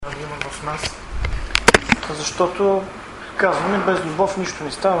в нас. Защото казваме, без любов нищо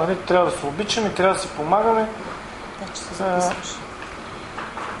не става, нали? Трябва да се обичаме, трябва да си помагаме. Да, че се записваш.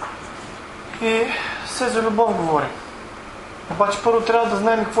 И все за любов говорим. Обаче първо трябва да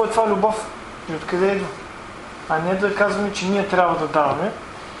знаем какво е това любов и откъде идва. А не да казваме, че ние трябва да даваме.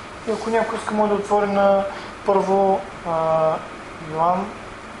 И ако някой иска, може да отвори на първо Йоан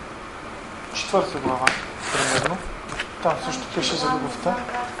 4 глава, примерно. Там също пише за любовта.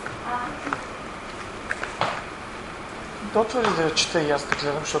 Да отвори да я чета и аз да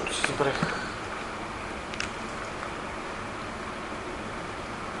гледам, защото се забрех.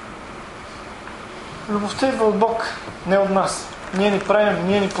 Любовта идва от Бог, не от нас. Ние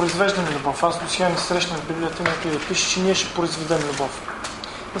не произвеждаме любов. Аз до сега не срещнах в Библията някъде да пише, че ние ще произведем любов.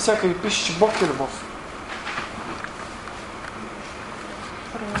 Навсякъде пише, че Бог е любов.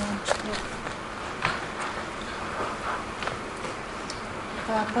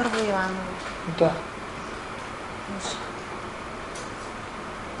 Това е първо Йоаново. Да.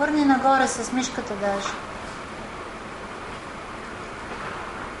 Върни нагоре с мишката даже.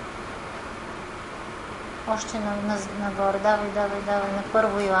 Още нагоре. Давай. На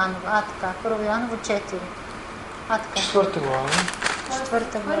първо Йоаново. Така. Първо Йоаново 4. Така. 4 глава.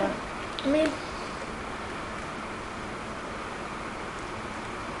 4 глава.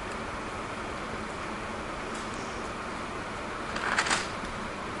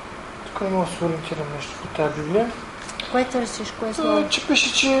 Тук не мога да се ориентирам нещо по тази Библия. Кое търсиш? Кое слово? Че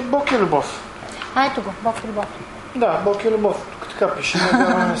пише, че Бог е любов. Ето го. Бог е любов. Да, Бог е любов. Тук така пише. Не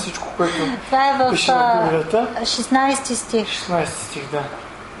вярваме всичко, което Това е в пише на Библията. 16 стих. 16 стих, да.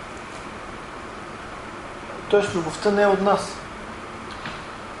 Тоест любовта не е от нас.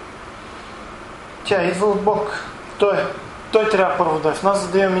 Тя идва от Бог. Той трябва първо да е в нас, за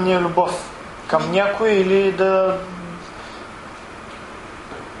да имаме ние любов към някой или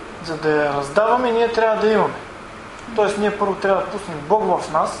за да я раздаваме, ние трябва да имаме. Тоест ние първо трябва да пуснем Бог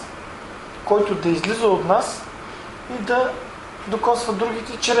в нас, който да излиза от нас и да докосва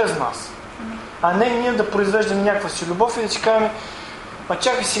другите чрез нас. А не ние да произвеждаме някаква си любов и да си кажем: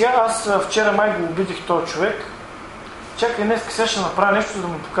 чакай сега, аз вчера май го обидих този човек, чакай днес сега ще направя нещо, за да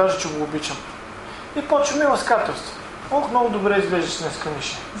му покажа, че го обичам. И почваме ласкателство. Много добре изглеждаш днес,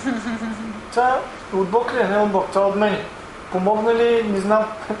 Миша. Това от Бог ли е? Не от Бог, това от мен. Помогна ли? Не знам.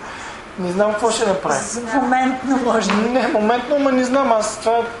 Не знам какво ще направя. Моментно може. Не, моментно, но не знам.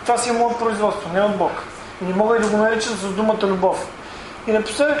 Това си е мое производство, не от Бог. И не мога и да го наричам с думата любов. И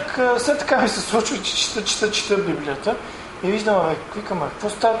напоследък след така ми се случва, че чета Библията и виждам, викам, какво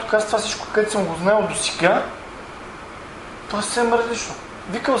става тук? Аз това всичко, където съм го знаел до сега, това е съвсем различно.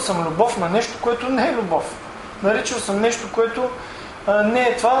 Викал съм любов на нещо, което не е любов. Наричал съм нещо, което не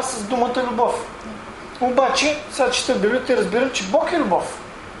е това с думата любов. Обаче, сега чета Библията и разбирам, че Бог е любов.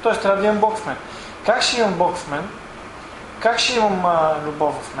 Тоест трябва да имам Бог в мен. Как ще имам Бог в мен? Как ще имам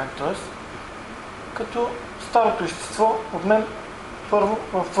любов в мен? Тоест, като старото естество от мен, първо,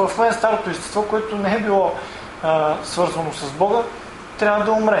 в мен старото естество, което не е било свързано с Бога, трябва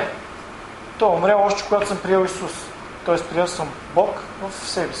да умре. То умря още когато съм приел Исус. Тоест приел съм Бог в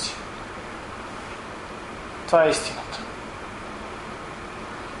себе си. Това е истината.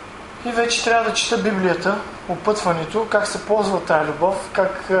 И вече трябва да чета Библията, опътването, как се ползва тая любов,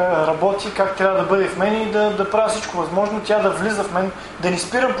 как работи, как трябва да бъде в мен и да правя всичко възможно, тя да влиза в мен, да не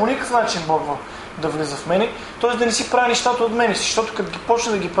спирам по никакъв начин Бог да влиза в мене, т.е. да не си правя нещата от мене, защото като ги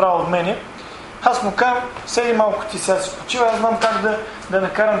почна да ги правя от мене, аз му казвам, седи малко ти сега се почива, аз знам как да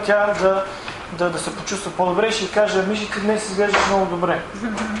накарам тя да се почувства по-добре и ще кажа: Миши, ти днес изглеждаш много добре.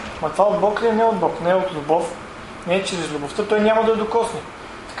 Ма това от Бог ли е? Не от Бог, не е от любов, не е чрез любовта, той няма да я докосне.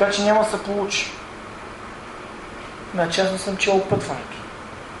 Така че няма да се получи. Значи аз не съм чел опътването.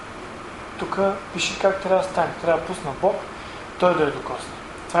 Тук пише как трябва да стане. Трябва да пусна Бог, той да я докосне.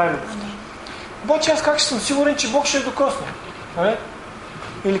 Това е любовта. Обаче аз как ще съм сигурен, че Бог ще я докосне? Нали?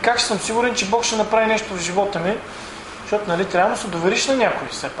 Или как ще съм сигурен, че Бог ще направи нещо в живота ми? Защото трябва да се довериш на някой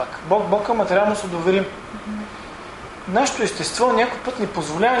все пак. Бог, ама трябва да се доверим. Нашето естество някой път ни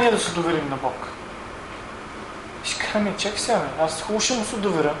позволява ние да се доверим на Бог. И ще кажа: чакай сега, аз хубаво ще му се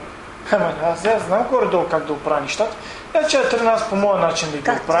доверя. Аз знам горе-долу как да оправя нещата. Че я тръгна аз по моя начин да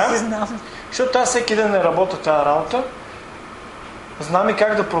ги оправя. Защото аз всеки ден не работя тази работа. Знам и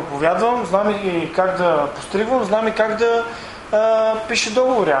как да проповядвам, знам и как да постригвам, знам и как да пише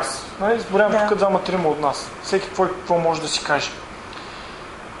договори аз. Изборявам тук двама-трима от нас. Всеки какво може да си каже.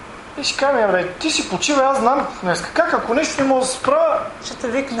 И си кажа: ти си почива, аз знам днес. Как, ако нещо не мога да се справя, ще те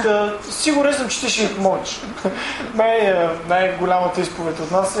викна. Сигурен съм, че ти ще ми помогнеш. Най-голямата изповед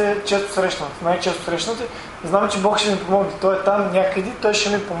от нас е често срещната. Най-често срещната. Знам, че Бог ще ми помогне. Той е там някъде, той ще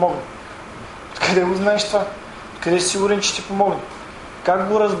ми помогне. Къде го знаеш това? Къде си сигурен, че ще ти помогне? Как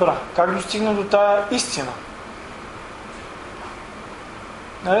го разбра? Как достигна до тая истина?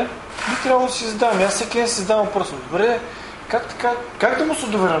 Нали? Би трябвало да си задавам. Аз всеки ден си задавам въпроса. Добре, как да му се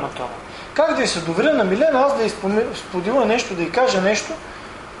доверя на това? Как да й се доверя на Милена, аз да й споделя нещо, да й кажа нещо,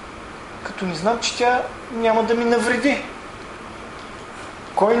 като не знам, че тя няма да ми навреди.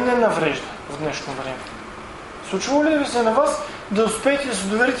 Кой не наврежда в днешно време? Случва ли ви се на вас да успеете да се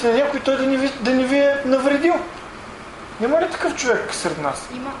доверите на някой, той да не ви е навредил? Няма ли такъв човек сред нас,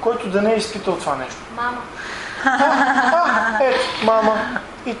 който да не е изпитал това нещо? Мама. Ето, мама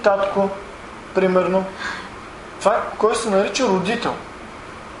и татко, примерно. Това, кой се нарича родител.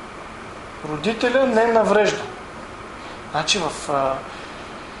 Родителя не наврежда. Значи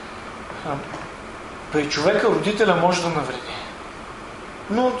при човека родителя може да навреди.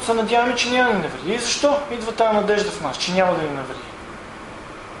 Но се надяваме, че няма да ни навреди. И защо идва тази надежда в нас, че няма да ни навреди?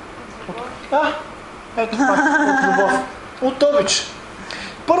 Ето пак, от любов. От обич.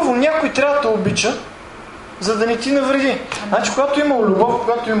 Първо, някой трябва да обича, за да не ти навреди. Значи, когато има любов,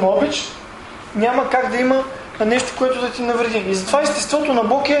 когато има обич, няма как да има нещо, което да ти навреди. И затова естеството на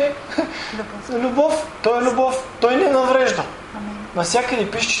Бог е любов. Той е любов. Той не наврежда.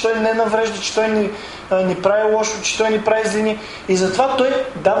 Навсякъде пише, че той не наврежда, че той не прави лошо, че той не прави злини. И затова той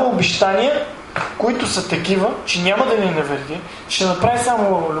дава обещания, които са такива, че няма да ни навреди, ще направи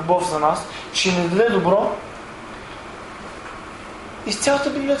само любов за нас, ще ни даде добро. И с цялата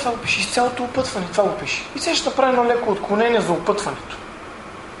Библия това го пише, и с цялото опътване това го пише. И сега ще направи едно леко отклонение за опътването.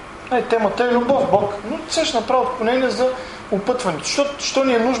 Темата е любов, Бог, но сега ще направи отклонение за опътването. Що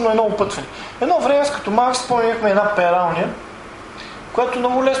ни е нужно едно опътване? Едно време, аз като малък спомняхме една пералня, която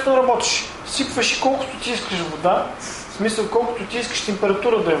много лесно работеше. Сипваш и колкото ти искаш вода, в смисъл колкото ти искаш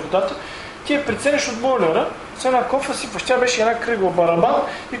температура да е водата, ти я прицениш от бойлера, с една кофа сипваш. Тя беше една кръгла барабан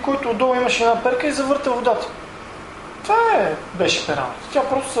и който отдолу имаше една перка и завърта водата. Това беше пералната. Тя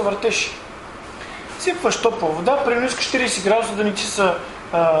просто се въртеше. Сипваш топла вода, примерно искаш 40 градуса да не ти са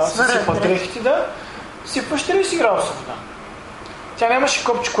сипат дрехите, да. Сипваш 40 градуса вода. Тя нямаше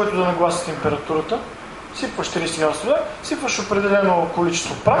копче, което да нагласи температурата. Сипваш 30 градуса вода, сипваш определено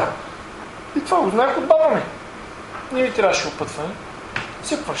количество прах и това го знаех от баба ми. Не ви трябваше опътване.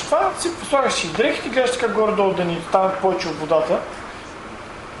 Сипваш това, слагаш си дрехите, гледаш как горе-долу да ни станат повече от водата.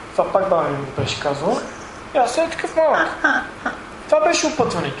 Това пак баба ми го беше казала. И аз съм такъв малък. Това беше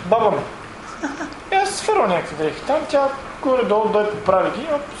опътването, баба ми. И аз сфервам някакви дрехи там, тя горе-долу дой поправи ги,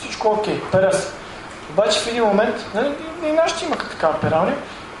 всичко окей, перя се. Обаче в един момент, и нашите имаха такава пералня,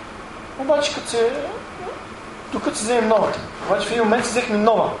 обаче докато се вземем новата. Обаче в един момент се взехме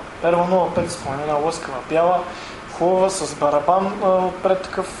нова. Перва нова 5 спомня, една лъскава, бяла, хубава, с барабан пред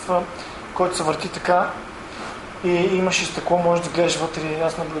такъв, който се върти така. И имаше стъкло, може да гледаш вътре,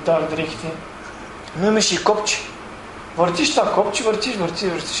 аз наблюдавах дрехите. Но имаше и копче. Въртиш това копче, въртиш.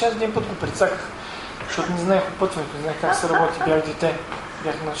 Аз един път го прицаках, защото не знаех опътването, не знаех как се работи, бях дете,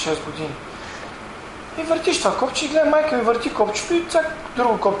 бях на 6 години. И въртиш това копче и гледа, майка ми върти копчето и цак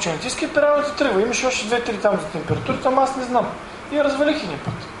друго копче натиска и пералната тръгва. Имаше още 2-3 там за температурата, ама аз не знам. И я развалих един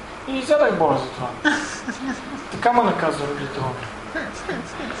път. И изядах боя за това. Така ме наказва родител.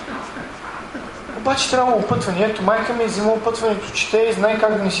 Обаче трябва опътване. Ето, майка ми взима опътването, чете и знае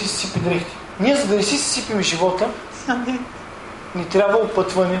как да не си сипи дрехите. Ние, за да не си сипим живота, ни трябва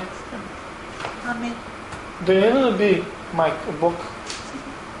опътване. Да не наби майка, Бог.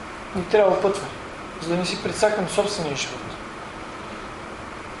 Ни трябва опътване, за да не си прецакам собствения живот.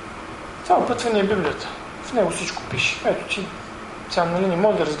 Това опътване е Библията. В него всичко пише. Ето, че сега не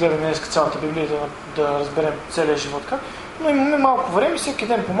мога да разгледаме днес цялата Библия да разберем целия живот как, но имаме малко време, всеки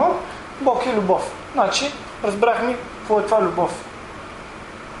ден по-малко. Бог е любов. Значи, разбрахме какво е това любов.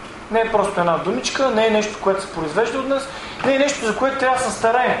 Не е просто една думичка, не е нещо, което се произвежда от нас, не е нещо, за което трябва да се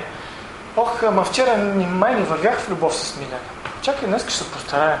стараем. Ама вчера май не вървях в любов с Милена. Чакай, днес ще се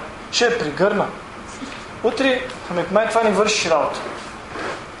постарая. Ще я пригърна. Утре, май това не върши работа.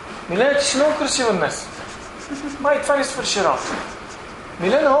 Милена, ти си много красива днес. Май това не свърши работа.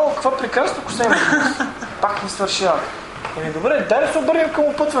 Милена, каква прекрасна коса има днес. Пак не свърши работа. Добре, дай да се обърнем към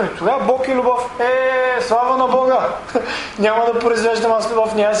опътването. Тогава Бог е любов. Слава на Бога! Няма да произвеждам аз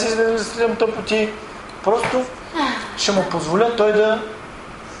любов, няма да си изследвам тъпоти. Просто ще му позволя той да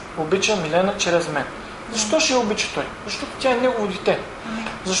обича Милена чрез мен. Защо ще я обича той? Защото тя е негово дете.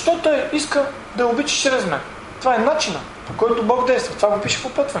 Защо той иска да я обича чрез мен? Това е начинът, по който Бог действа. Това го пише в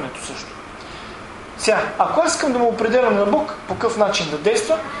опътването също. Сега, ако аз искам да му определям на Бог по какъв начин да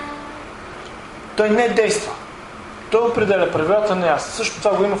действа, той не действа. Той определя правилата, не аз. Също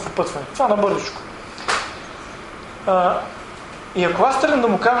това го има в опътване. Това набързичко. И ако аз тръгна да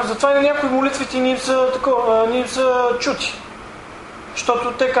му кажа, затова и на някои молитвите не им са чути.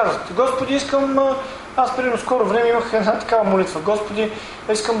 Защото те казват, Господи, искам... Аз примерно скоро време имах една такава молитва. Господи,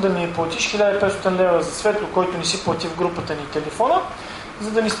 искам да ми платиш 1500 лева за светло, който не си плати в групата ни телефона,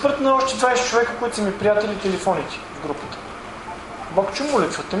 за да ни спрътна още 20 човека, които са ми приятели телефоните в групата. Бог чу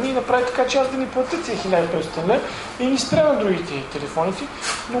молитвата ми и направи така, че аз да ни платя тези 1500 лева и ни спря на другите телефоните,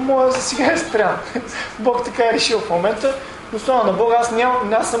 но моя за сега е спрян. Бог така е решил в момента. Но слава на Бога,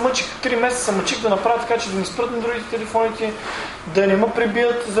 аз се мъчих, 3 месеца се мъчих да направя така, че да ни спрат на другите телефоните, да не ме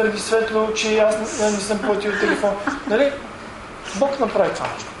пребият заради светло, че аз не съм платил телефон. Нали? Бог направи това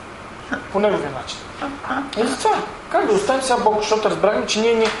нещо. По неговия начин. И затова, как да оставим сега Бог, защото разбрахме, че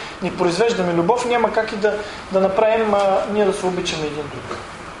ние не произвеждаме любов, няма как и да направим ние да се обичаме един друг.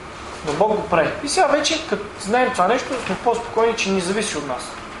 Но Бог го прави. И сега вече, като знаем това нещо, сме по-спокойни, че не зависи от нас.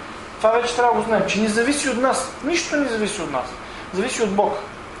 Това вече трябва да го знаем, че не зависи от нас. Нищо не зависи от нас. Зависи от Бог.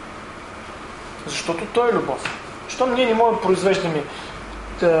 Защото Той е любов. Щом ние не можем да произвеждаме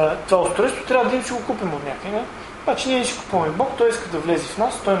това устройство, трябва да им си го купим от някъде. Обаче ние не си купуваме Бог, Той иска да влезе в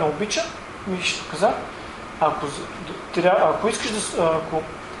нас, Той не обича. Ми ще каза, ако искаш да...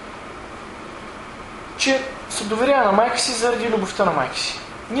 че се доверява на майка си заради любовта на майка си.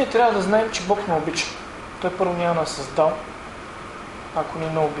 Ние трябва да знаем, че Бог не обича. Той първо няма нас създал, ако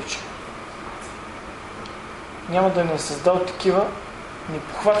не обича. Няма да ни е създал такива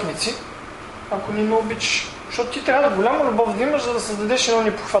непохватници, ако не обичаш. Защото ти трябва да голяма любов да имаш, за да създадеш едно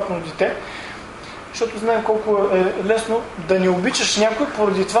непохватно дете. Защото знаем колко е лесно да не обичаш някой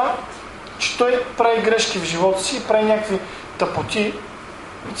поради това, че той прави грешки в живота си и прави някакви тъпоти.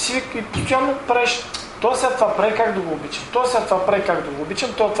 И постоянно правиш, той сега това прави, как да го обичам. Той сега това прави, как да го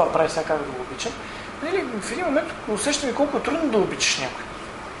обичам. Той това прави, сега как да го обичам. В един момент усещаме колко е трудно да обичаш някой.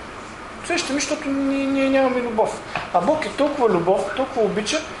 Усещаме, защото ние нямаме любов. А Бог е толкова любов, толкова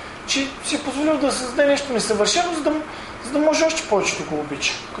обича, че си е позволил да създаде нещо несъвършено, за да може още повече да го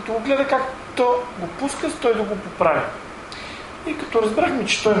обича. Като го гледа как то го пуска, той да го поправи. И като разбрахме,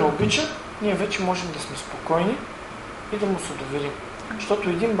 че той не обича, ние вече можем да сме спокойни и да му се доверим. Защото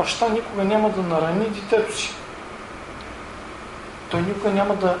един баща никога няма да нарани детето си. Той никога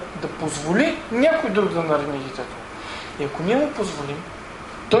няма да позволи някой друг да нарани детето. И ако ние му позволим,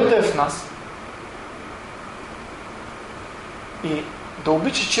 той да е в нас и да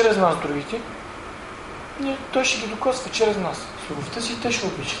обича чрез нас другите, той ще ги докосва чрез нас. С любовта си те ще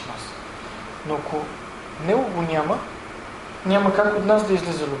обичат нас. Но ако него го няма как от нас да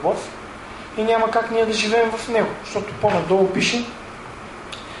излезе любов и няма как ние да живеем в него. Защото по-надолу пише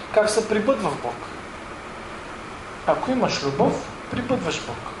как се прибъдва в Бог. Ако имаш любов, прибъдваш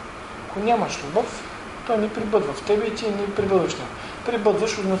Бог. Ако нямаш любов, той не прибъдва в тебе и ти не прибъдваш в него.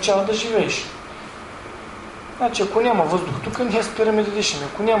 Прибъдваш означава да живееш. Значи, ако няма въздух тук, ние спираме да дишаме.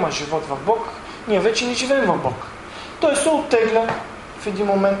 Ако няма живот в Бог, ние вече не живеем в Бог. Той се оттегля в един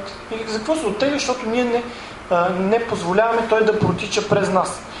момент. Или за какво се оттегля? Защото ние не позволяваме той да протича през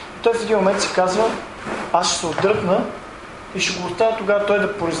нас. Той в един момент си казва, аз ще се отдръпна и ще го оставя тогава той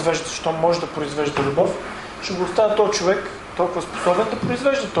да произвежда, защото може да произвежда любов. Ще го оставя този човек, толкова способен да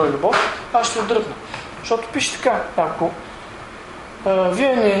произвежда той любов, аз ще се отдръпна. Защото пише така, ако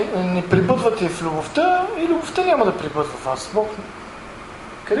вие не прибъдвате в любовта и любовта няма да прибъдва в вас. Бог,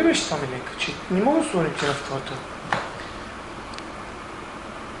 къде беше това, миленка? Че не мога да се ориентира в твоята.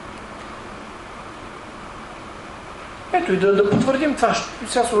 Ето и да потвърдим това.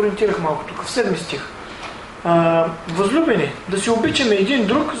 Сега се ориентирах малко тук, в 7 стих. Възлюбени, да се обичаме един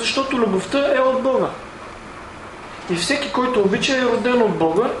друг, защото любовта е от Бога. И всеки, който обича, е роден от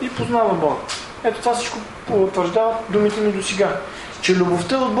Бога и познава Бога. Ето това всичко потвърждава думите ми до сега. Че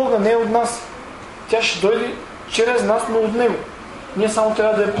любовта е от Бога, не е от нас. Тя ще дойде чрез нас, но от Него. Ние само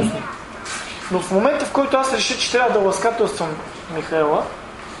трябва да я пуснем. Но в момента, в който аз реша, че трябва да ласкателствам Михаела,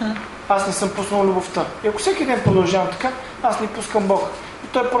 аз не съм пуснал любовта. И ако всеки ден продължавам така, аз не пускам Бога. И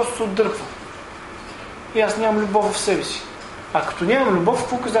той просто се отдърпва. И аз нямам любов в себе си. А като нямам любов,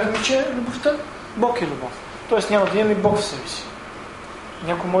 какво казахме, че любовта? Бог е любов. Тоест няма да имам и Бог в себе си.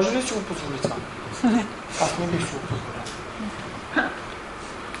 Някой може ли да си го позволи това? Аз не бих си го позволил.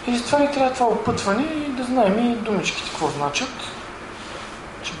 И затова ни трябва това опътване и да знаем и думичките какво значат.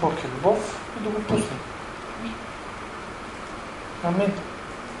 Че Бог е любов и да го пуснем. Амин.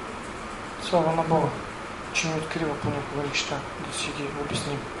 Слава на Бога, че ми открива понякога неща, да си ги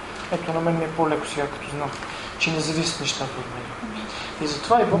обясним. Ето на мен ми е по-леко сега, като знам, че не зависят нещата от мен. И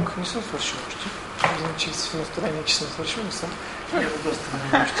затова и Бог не съм свършил още. Знам, че си в настроение, че съм свършил, но съм доста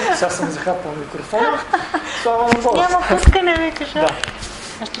на още. Сега съм захапал микрофона. Слава на Бога. Няма пускане, викаш, да.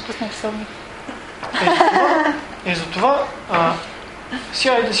 Аз ще пусна псалми. И затова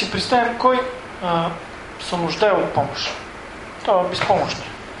сега и да си представим кой се нуждае от помощ. Това е безпомощния.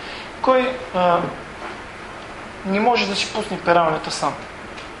 Кой не може да си пусне пералнята сам.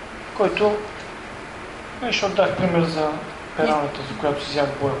 Който, защото дах пример за пералнята, за която си взях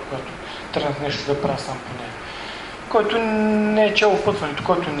боя, която тръгнах нещо да правя сам по нея. Който не е чел опътването,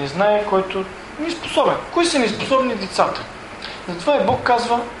 който не знае, който не е способен. Кои са неспособни децата? Затова и Бог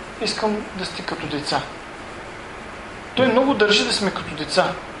казва, искам да сте като деца. Той много държи да сме като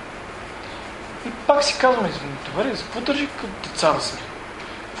деца. И пак си казваме, добре, за какво държи като деца да сме?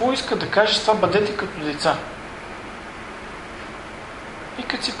 Какво иска да каже с това, бъдете като деца? И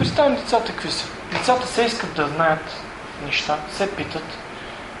като си представим децата какви са. Децата се искат да знаят неща, се питат,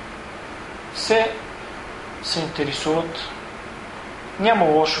 се интересуват, няма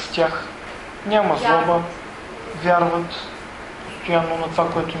лошо в тях, няма злоба, вярват постоянно на това,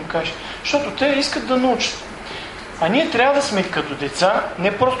 което им кажеш. Защото те искат да научат. А ние трябва да сме като деца,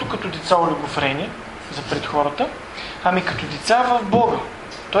 не просто като деца олигофрени за пред хората, ами като деца в Бога.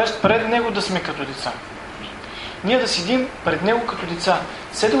 Тоест пред Него да сме като деца. Ние да седим пред Него като деца.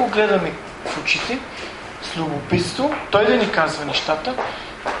 Все да го гледаме в очите, с любопитство, Той да ни казва нещата,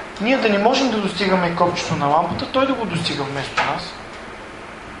 ние да не можем да достигаме копчето на лампата, Той да го достига вместо нас.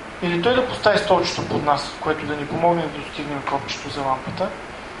 Или Той да постави столчето под нас, което да ни помогне да достигнем копчето за лампата.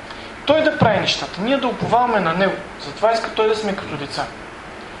 Той да прави нещата, ние да уповаваме на Него. Затова иска Той да сме като деца.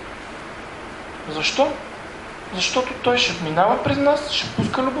 Защо? Защото Той ще минава през нас, ще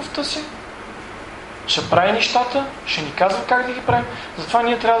пуска любовта си, ще прави нещата, ще ни казва как да ги правим. Затова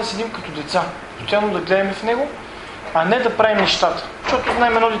ние трябва да седим като деца, постоянно да гледаме в Него, а не да правим нещата. Защото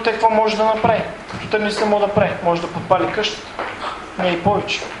знаем едно дете какво може да направи. Като тръгне се може да прави. Може да подпали къщата. Не и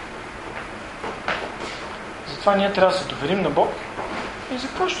повече. Затова ние трябва да се доверим на Бог. И за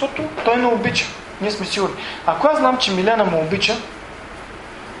какво? Защото Той ме обича. Ние сме сигурни. Ако аз знам, че Милена ме обича,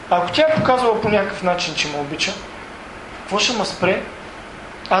 ако тя е показала по някакъв начин, че ме обича, какво ще ме спре?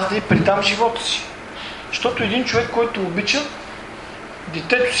 Аз да й предам живота си. Защото един човек, който обича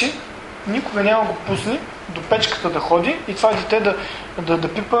детето си, никога няма го пусне до печката да ходи и това дете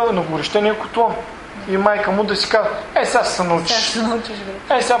да пипа на горещения котлон. И майка му да си казва, сега ще се научиш.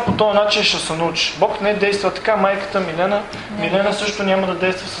 Сега по този начин ще се научиш. Бог не действа така, майката Милена също няма да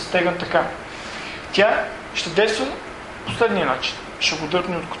действа с Стеган така. Тя ще действа последния начин. Ще го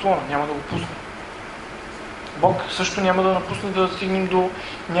дърпне от котлона, няма да го пусне. Бог също няма да напусне да стигнем до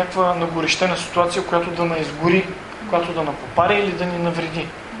някаква нагорещена ситуация, която да ни изгори, която да ни попари или да ни навреди.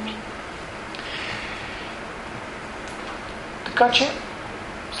 Така че,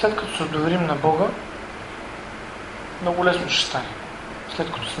 след като се доверим на Бога, много лесно ще стане,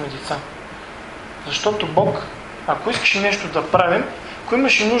 след като сме деца. Защото Бог, ако искаше нещо да правим, ако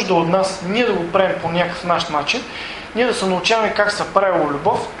имаше нужда от нас, ние да го правим по някакъв наш начин, ние да се научаваме как се правило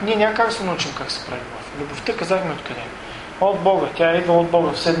любов, ние няма как да се научим как се прави любов. Любовта казахме откъде. От Бога. Тя идва от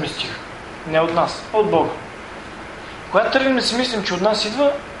Бога в 7 стих. Не от нас, от Бога. Когато тръгнем да си мислим, че от нас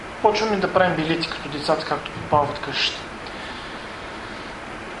идва, почваме да правим билети като децата, както попалват къщата.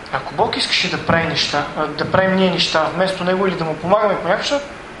 Ако Бог искаше да прави неща, да правим ние неща вместо Него или да му помагаме по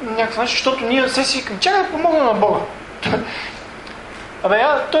някакъв начин, защото ние се си викаме, чакай да помогна на Бога.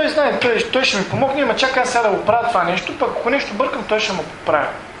 Той знае, той ще ми помогне, ама чакай сега да го правя това нещо, пък ако нещо бъркам, той ще му поправя.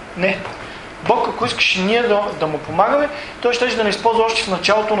 Не. Бог, ако искаше ние да му помагаме, той ще да не използва още в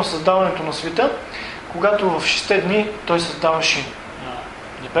началото на създаването на света, когато в 6 дни той създаваше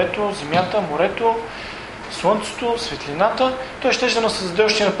небето, земята, морето, слънцето, светлината. Той ще да нас създаде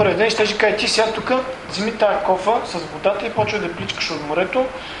още на първи ден и ще каже, ти сега тук вземи тая кофа с водата и почва да пличкаш от морето,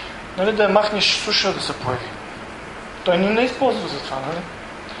 нали, да я махнеш суша да се появи. Той не използва за това, нали?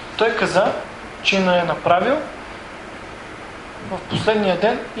 Той каза, че не е направил в последния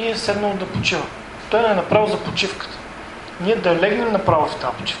ден и е седнал да почива. Той не е направил за почивката. Ние да легнем направо в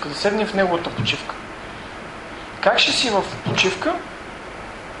тази почивка, да седнем в неговата почивка. Как ще си в почивка?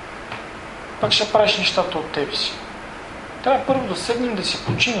 Пак ще правиш нещата от тебе си. Трябва първо да седнем, да си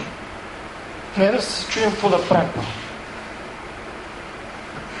починем. Не да се чудим какво да правим.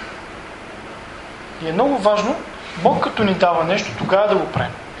 И е много важно Бог като ни дава нещо, тогава да го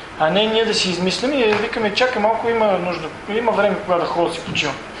правим. А не ние да си измислим и да викаме, чакай малко, има нужда, има време кога да ходя да си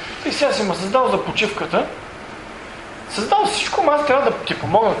почивам. И сега си ме създал за почивката. Създал всичко, но аз трябва да ти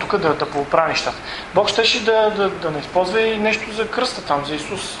помогна тук да поправя нещата. Бог щеше да не използва и нещо за кръста там, за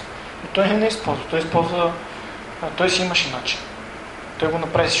Исус. Но той не използва. Той си имаше начин. Той го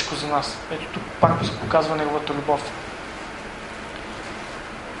направи всичко за нас. Ето тук пак се показва неговата любов.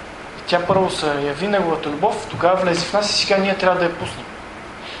 Тя първо се яви неговата любов, тогава влезе в нас и сега ние трябва да я пуснем.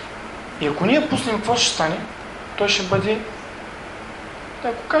 И ако ние пуснем, какво ще стане? той ще бъде, да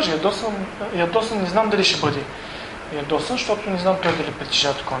го кажа, ядосан, не знам дали ще бъде ядосан, защото не знам той дали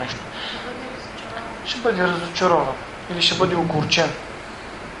притежава такова нещо. Ще бъде разочарован или ще бъде огорчен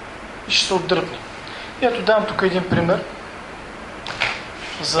и ще се отдръпне. И ето давам тук един пример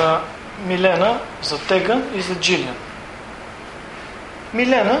за Милена, за Тегън и за Джилиан.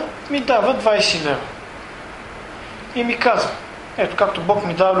 Милена ми дава 20 лева и ми казва, ето както Бог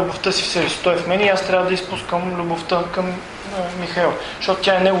ми дава любовта си в себе си, той е в мен и аз трябва да изпускам любовта към Михаил, защото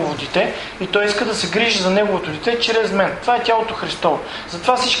тя е негово дете и той иска да се грижи за неговото дете чрез мен. Това е тялото Христово.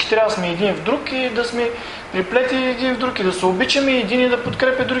 Затова всички трябва да сме един в друг и да сме приплети един в друг и да се обичаме един и да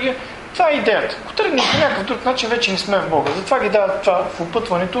подкрепя другия. Това е идеята. Ако тръгнем по някакъв друг начин, вече не сме в Бога. Затова ги дава това в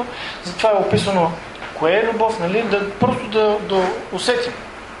опътването, затова е описано кое е любов, нали? Просто да усетим.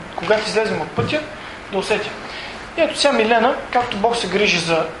 Когато излезем от пътя, да усетим. И ето сега Милена, както Бог се грижи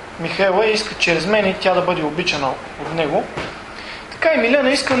за Михаела и иска чрез мен и тя да бъде обичана от него, така и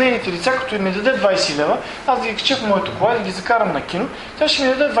Милена иска нейните деца, като ми даде 20 лева, аз да ги кача в моето кола и да ги закарам на кино, тя ще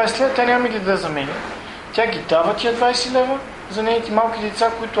ми даде 20 лева, тя няма ги даде за мен. Тя ги дава тия 20 лева за нейните малки деца,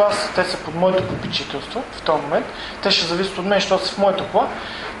 които те са под моето попечителство в този момент. Те ще зависят от мен, защото са в моята кола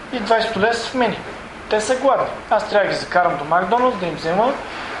и 20 лева са в мен. Те са гладни. Аз трябва да ги закарам до Макдоналдс, да им взема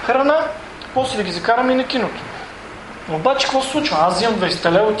храна, после да ги закарам и на киното. Обаче, какво се случва? Аз взимам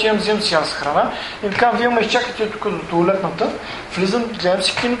 20 лева, взимам си аз храна и ви казвам, вие ме изчакате тук до туалетната, влизам, гледам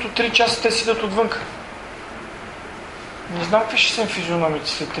си киното, 3 часа те седят отвънка. Не знам какви ще са им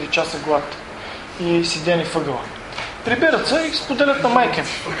физиономици след 3 часа глад и седени въгъла. Прибират се и споделят на майка ми.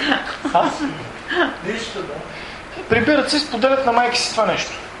 Прибират се и споделят на майка си това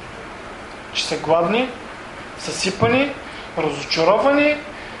нещо. Че са гладни, съсипани, разочаровани,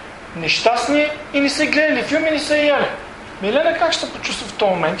 нещастни и не са гледали филми и не са яли. Милена как ще се почувства в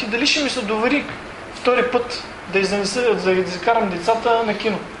този момент и дали ще ми се довери втори път да закарам децата на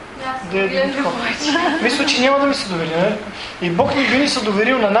кино? Мисля, че няма да ми се довери. Не? И Бог ни би ни се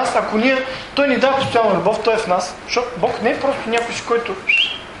доверил на нас, ако той ни дава постоянна любов, той е в нас. Защото Бог не е просто някой, който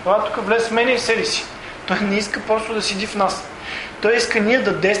тук влез в мене и седи си. Той не иска просто да седи в нас. Той иска ние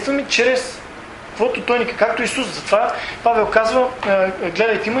да действаме чрез каквото той ни, както Исус. Затова Павел казва,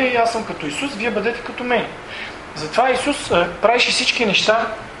 гледайте ме и аз съм като Исус, вие бъдете като мен. Затова Исус правеше всички неща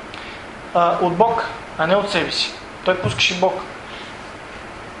от Бог, а не от себе си. Той пускаше Бог.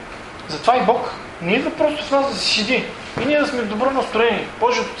 Затова и Бог не идва просто в нас да си седи. И ние да сме в добро настроение.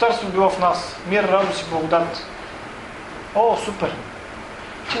 Божието царство било в нас. Мир, радост и благодат. О, супер!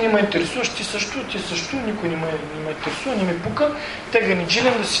 Ти не ме интересуваш, ти също, никой не ме интересува, не ме пука. Тега ни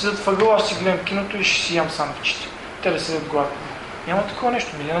Джилиан да си седат въгъла, аз си гледам киното и ще си ям сандвичите. Те да седят гладни. Няма такова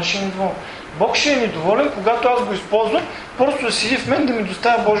нещо. Милена ще е недоволна. Бог ще е недоволен, когато аз го използвам, просто да седи в мен, да ми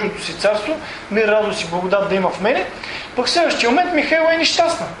доставя Божието си царство, мир, радост и благодат да има в мене. Пък в следващия момент Михаела е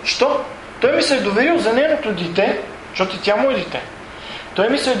нещастна. Що? Той ми се е доверил за нейното дете, защото и тя му е дете. Той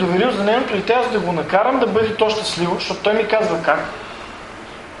ми се е доверил за нейното дете, аз да го накарам да бъде то щастливо, защото той ми казва как.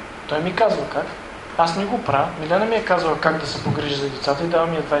 Аз не го правя. Милена ми е казала как да се погрижи за децата и дава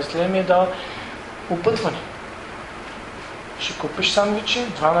ми 20 лева, ми е дала опътване. Ще купиш сандвичи,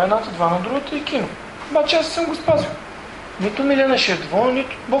 2 на едната, 2 на другата и кино. Обаче аз съм го спазил. Нито Милена ще е доволна,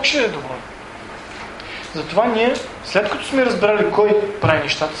 нито Бог ще е доволен. Затова ние, след като сме разбрали кой прави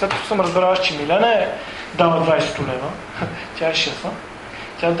нещата, след като съм разбрал, че Милена е дава 20 лева, тя е шефа,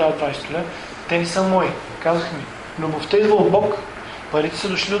 тя дава 20 лева, те не са мои. Казах ми, любовта идва от Бог, парите са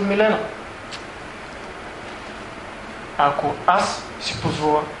дошли от Милена. Ако аз си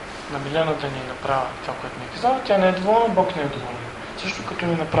позволя на Милена да ни направя това, което ми е казала, тя не е доволна, Бог не е доволен. Също като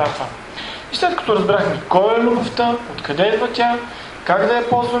ни направи това. И след като разбрахме кой е любовта, откъде идва тя, как да я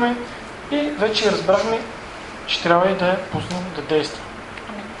ползваме, и вече разбрахме, че трябва и да я пуснем да действа.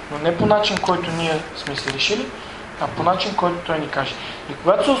 Но не по начин, който ние сме се решили, а по начин, който той ни каже. И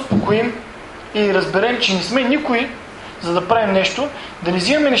когато се успокоим и разберем, че не сме никой, за да правим нещо, да не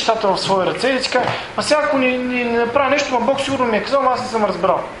взимаме нещата в свои ръце и да си кажем, сега ако не направя нещо, Бог сигурно ми е казал, аз не съм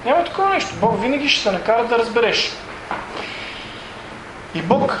разбрал. Няма такова нещо. Бог винаги ще се накара да разбереш. И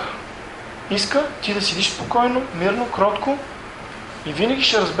Бог иска ти да седиш спокойно, мирно, кротко и винаги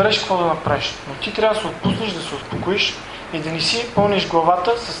ще разбереш какво да направиш. Но ти трябва да се отпуснеш, да се успокоиш и да не си пълниш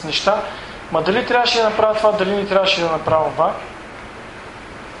главата с неща. Ма дали трябваше да направя това, дали не трябваше да направя това,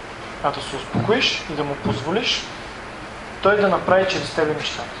 а да се успокоиш и да му позволиш той да направи чрез тебе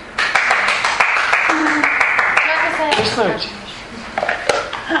нещата. Писна ли ти?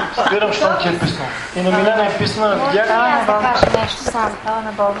 Спирам, щом ти е писнал. И на Милена е писна. Видях ли? Аз да кажа нещо сам. Това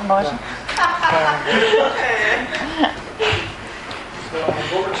на Бога може. Слава на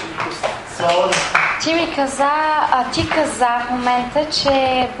Бога, че ви писна. Слава на Бога. ти каза в момента,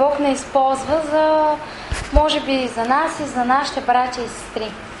 че Бог не използва за, може би за нас и за нашите братя и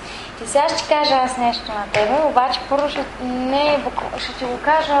сестри. И сега ще кажа аз нещо на тебе, обаче първо ще ти го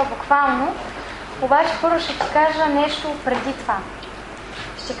кажа буквално, обаче първо ще ти кажа нещо преди това.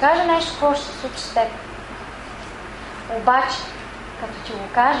 Ще кажа нещо, какво ще се случи с теб. Обаче, като ти го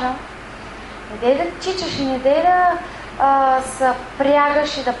кажа, не дей да тичаш и не дей да се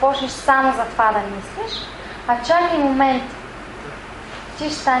прягаш и да почнеш само за това да мислиш, а чакай момент. Ти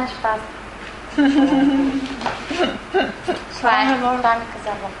ще станеш пастор. Това ми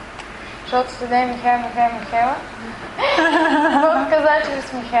каза Бог. Защото студен Михайла. Бог каза, че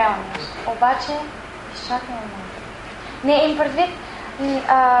с Михайла нещо. Обаче, изчакай момент. Не, им предвид,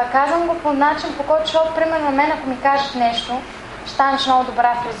 казвам го по начин, по който, защото, примерно, на мен, ако ми кажеш нещо, ще станеш много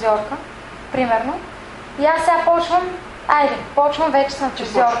добра фризьорка, примерно, и аз сега почвам вече съм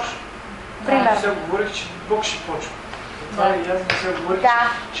фризьорка. Примерно. Аз сега говорих, че Бог ще почва. Това и аз не сега говорих,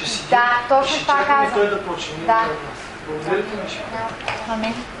 че си да, точно това казвам. Той да почне. Да. Благодаря ти, Миша.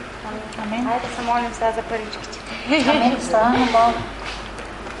 Амин. Амин. Хайде да се молим сега за паричките. Амин. Слава на Бога.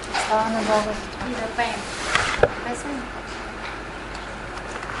 Слава на Бога. И да пеем. Песен.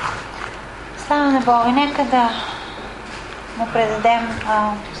 Слава на Бога. Нека да му предадем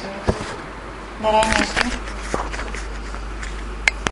дарението.